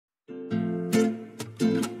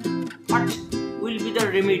what will be the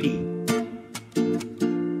remedy?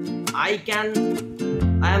 I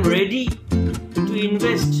am ready to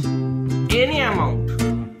invest any amount,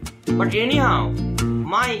 but anyhow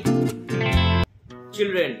my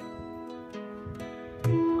children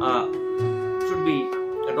should be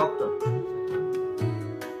a doctor.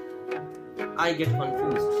 I get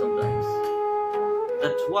confused sometimes.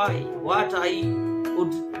 That's why what I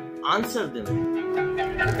would answer them.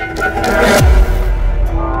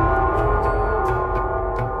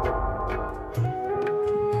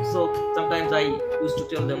 So sometimes I used to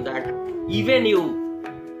tell them that even you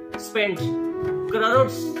spend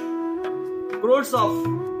crores of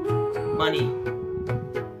money,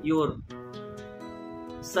 your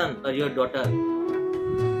son or your daughter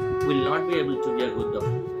will not be able to be a good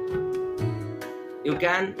doctor. You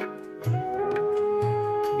can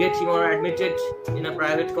get him or admitted in a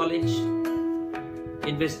private college,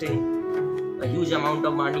 investing a huge amount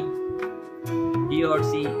of money. He or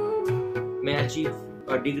she may achieve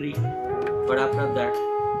a degree, but after that,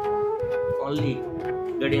 only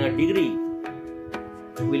getting a degree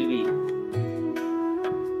will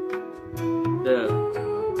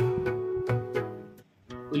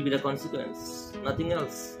be the consequence, nothing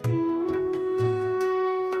else.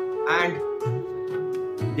 And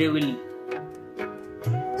they will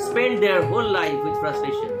spend their whole life with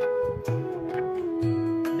frustration.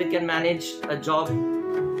 They can manage a job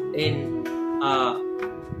in a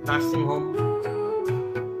nursing home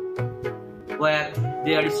where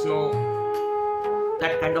there is no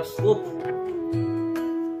that kind of scope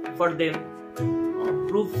for them to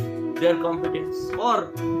prove their competence,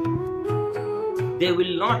 or they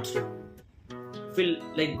will not feel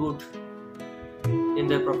like good in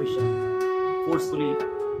their profession. Forcefully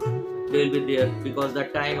they will be there, because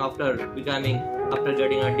that time after getting a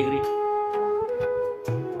degree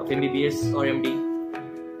of MBBS or MD,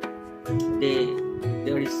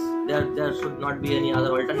 there should not be any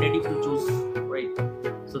other alternative to choose, right?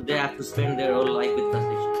 So they have to spend their whole life with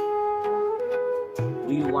frustration.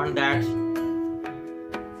 Do you want that?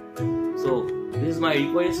 So this is my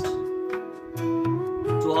request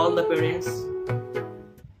to all the parents.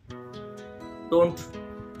 Don't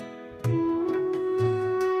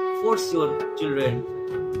force your children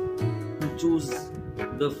to choose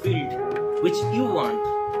the field which you want.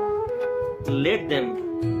 Let them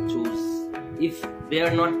choose. If they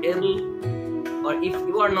are not able, or if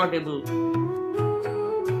you are not able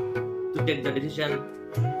to take the decision,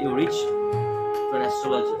 you reach to an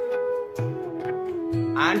astrologer.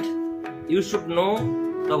 And you should know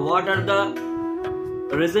what are the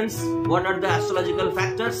reasons, what are the astrological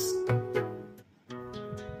factors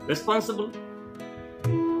responsible,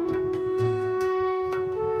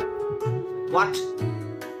 what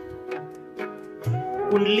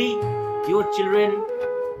kundali your children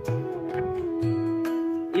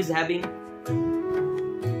is having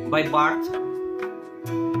by birth.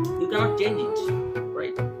 You cannot change it,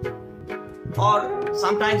 right? Or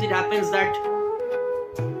sometimes it happens that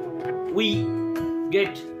we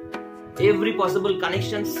get every possible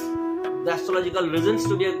connections, the astrological reasons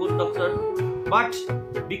to be a good doctor, but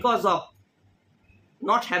because of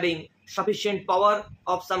not having sufficient power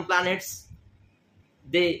of some planets,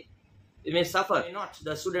 they may suffer.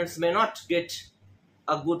 The students may not get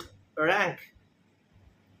a good rank.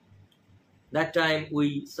 That time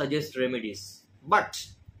we suggest remedies. But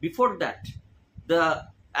before that, the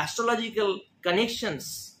astrological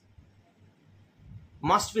connections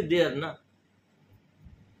must be there, no?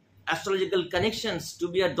 Astrological connections to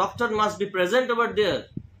be a doctor must be present over there.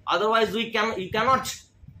 Otherwise, you cannot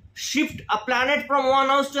shift a planet from one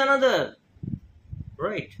house to another,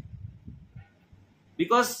 right?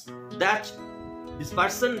 Because this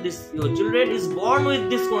person, your children is born with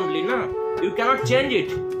this only, no? You cannot change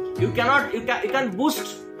it. You can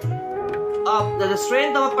boost the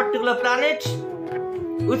strength of a particular planet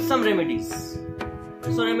with some remedies.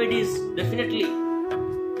 So remedies definitely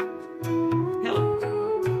help.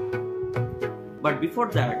 But before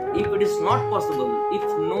that, if it is not possible, if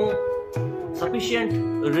no sufficient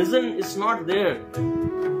reason is not there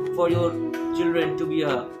for your children to be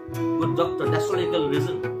a good doctor, the astrological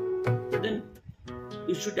reason, then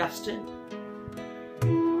you should abstain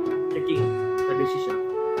taking the decision,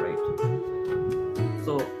 right?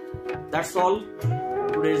 So that's all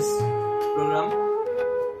today's program.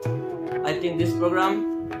 I think this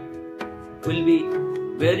program will be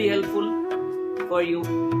very helpful for you,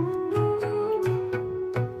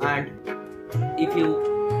 and if you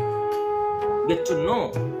get to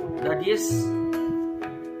know that yes,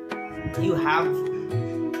 you have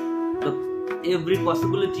every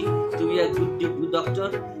possibility to be a good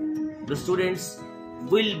doctor, the students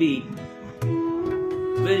will be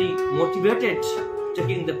very motivated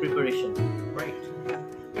taking the preparation, right?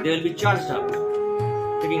 They will be charged up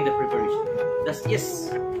taking the preparation. That's yes,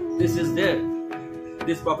 this is there.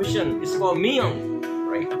 This profession is for me only,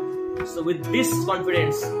 right? So with this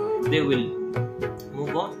confidence, they will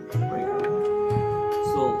move on, right?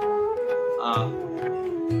 So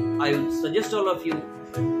I would suggest all of you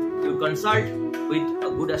to consult with a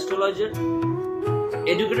good astrologer,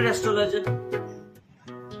 educated astrologer,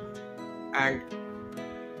 and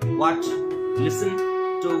listen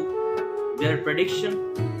to their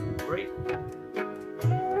prediction, right?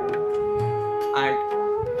 And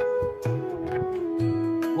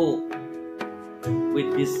go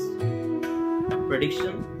with this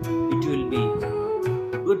prediction. It will be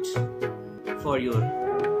good for your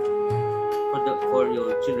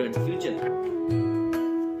children's future.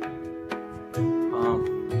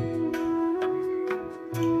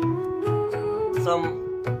 Some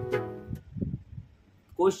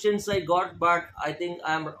questions I got, but I think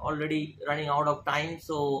I am already running out of time,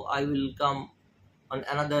 so I will come on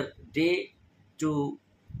another day to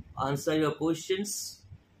answer your questions.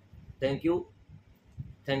 Thank you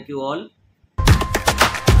all.